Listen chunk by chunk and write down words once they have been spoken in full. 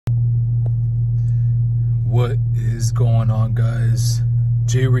What is going on, guys?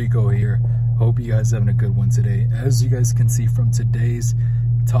 J Rico here. Hope you guys having a good one today. As you guys can see from today's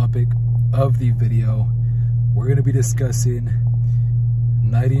topic of the video, we're going to be discussing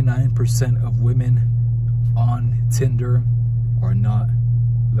 99% of women on Tinder are not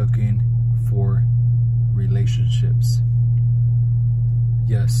looking for relationships.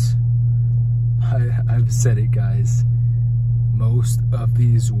 Yes, I've said it, guys. Most of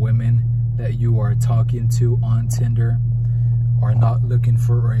these women that you are talking to on Tinder are not looking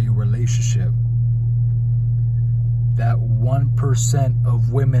for a relationship. That 1%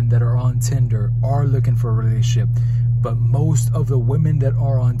 of women that are on Tinder are looking for a relationship, but most of the women that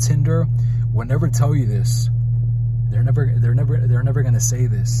are on Tinder will never tell you this. They're never gonna say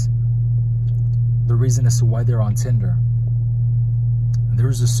this. The reason as to why they're on Tinder. There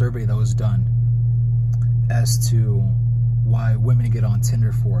was a survey that was done as to why women get on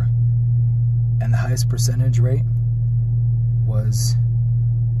Tinder for, and the highest percentage rate was,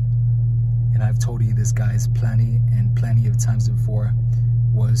 and I've told you this, guys, plenty of times before,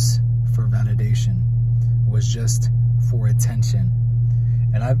 was for validation, was just for attention.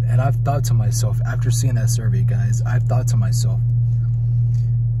 And I've thought to myself, after seeing that survey, guys, I've thought to myself,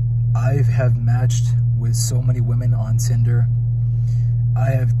 I have matched with so many women on Tinder.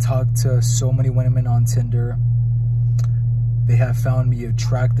 I have talked to so many women on Tinder. They have found me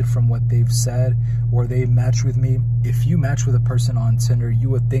attractive from what they've said, or they've matched with me. If you match with a person on Tinder, you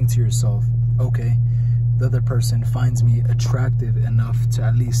would think to yourself, okay, the other person finds me attractive enough to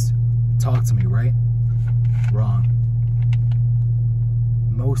at least talk to me, right? Wrong.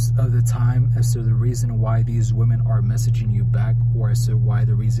 Most of the time, as to the reason why these women are messaging you back, or as to why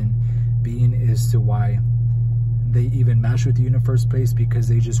the reason being is to why they even match with you in the first place, because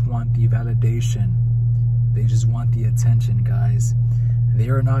they just want the validation. They just want the attention, guys. They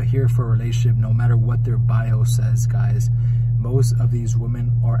are not here for a relationship, no matter what their bio says, guys. Most of these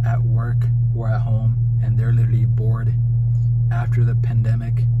women are at work or at home, and they're literally bored after the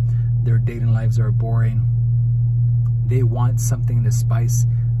pandemic. Their dating lives are boring. They want something to spice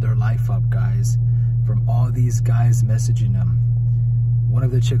their life up, guys, from all these guys messaging them. One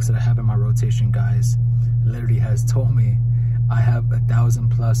of the chicks that I have in my rotation, guys, literally has told me I have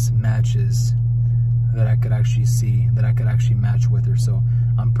 1,000+ matches that I could actually see, that I could actually match with her. So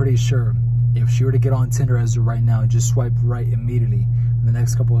I'm pretty sure if she were to get on Tinder as of right now, just swipe right immediately, the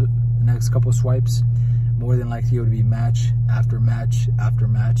next couple swipes, more than likely it would be match after match after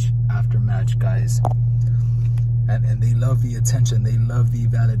match after match, guys. And they love the attention, they love the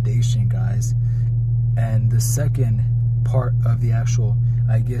validation, guys. And the second part of the actual,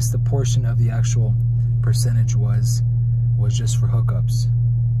 I guess the portion of the actual percentage was just for hookups,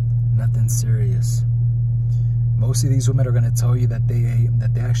 nothing serious. Most of these women are going to tell you that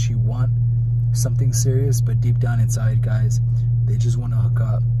they actually want something serious, but deep down inside, guys, they just want to hook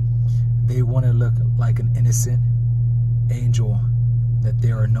up. They want to look like an innocent angel that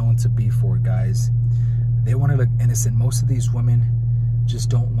they are known to be for, guys. They want to look innocent. Most of these women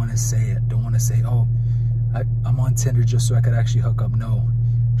just don't want to say it. Don't want to say, oh, I'm on Tinder just so I could actually hook up. No,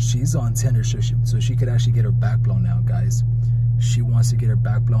 she's on Tinder so she could actually get her back blown out, guys. She wants to get her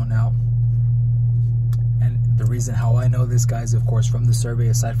back blown out. And the reason how I know this, guys, of course, from the survey,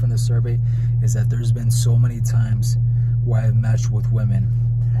 aside from the survey, is that there's been so many times where I've matched with women.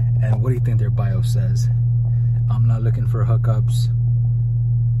 And what do you think their bio says? I'm not looking for hookups.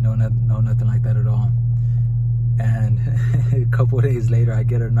 No, nothing like that at all. And a couple of days later, I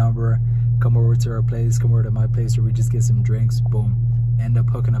get her number, come over to her place, come over to my place, where we just get some drinks, boom, end up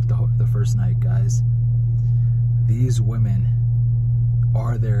hooking up the first night, guys. These women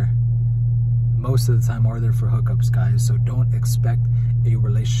are there, most of the time are there for hookups, guys. So don't expect a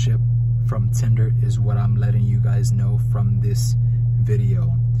relationship from Tinder, is what I'm letting you guys know from this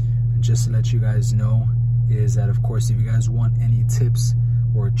video. And just to let you guys know is that, of course, if you guys want any tips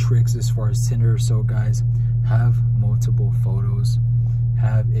or tricks as far as Tinder, so guys, have multiple photos,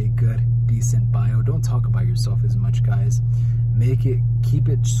 have a good decent bio. Don't talk about yourself as much, guys. Keep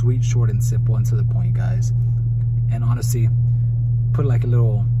it sweet, short, and simple, and to the point, guys. And honestly, put like a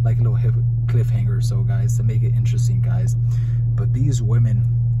little cliffhanger or so, guys, to make it interesting, guys. But these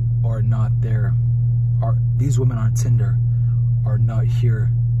women are not there. These women on Tinder are not here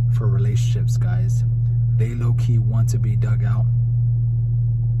for relationships, guys. They low-key want to be dug out.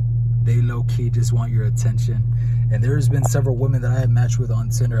 They low-key just want your attention. And there's been several women that I have matched with on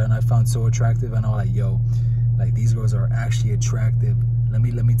Tinder and I found so attractive, and I'm like, yo, like, these girls are actually attractive. Let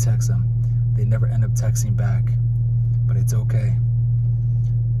me text them. They never end up texting back, but it's okay.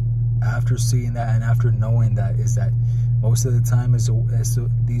 After seeing that and after knowing that, is that Most of the time, as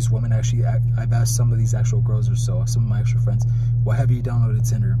these women actually, I've asked some of these actual girls or so, some of my actual friends, why have you downloaded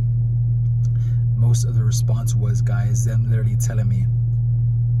Tinder? Most of the response was, guys, them literally telling me,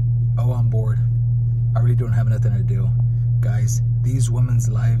 oh, I'm bored. I really don't have nothing to do. Guys, these women's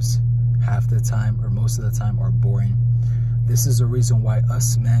lives half the time or most of the time are boring. This is the reason why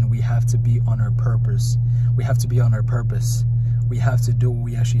us men, we have to be on our purpose. We have to be on our purpose. We have to do what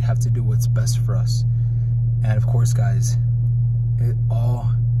we actually have to do, what's best for us. And of course, guys, it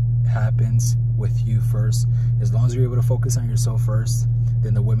all happens with you first. As long as you're able to focus on yourself first,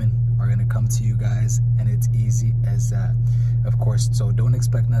 then the women are going to come to you, guys, and it's easy as that. Of course, so don't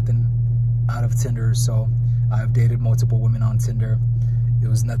expect nothing out of Tinder. So I've dated multiple women on Tinder. It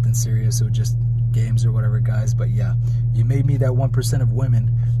was nothing serious. It was just games or whatever, guys. But yeah, you may meet that 1% of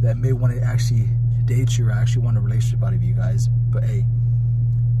women that may want to actually date you or actually want a relationship out of you, guys. But hey,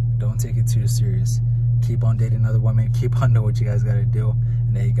 don't take it too serious. Keep on dating other women. Keep on doing what you guys got to do.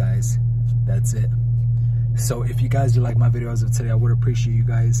 And hey, guys, that's it. So if you guys do like my videos of today, I would appreciate you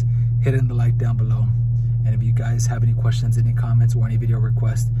guys hitting the like down below. And if you guys have any questions, any comments, or any video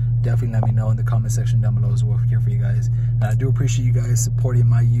requests, definitely let me know in the comment section down below as well. We're here for you guys. And I do appreciate you guys supporting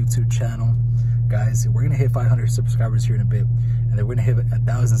my YouTube channel. Guys, we're going to hit 500 subscribers here in a bit. And then we're going to hit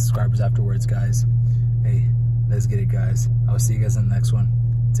 1,000 subscribers afterwards, guys. Hey, let's get it, guys. I'll see you guys in the next one.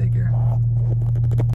 Take care.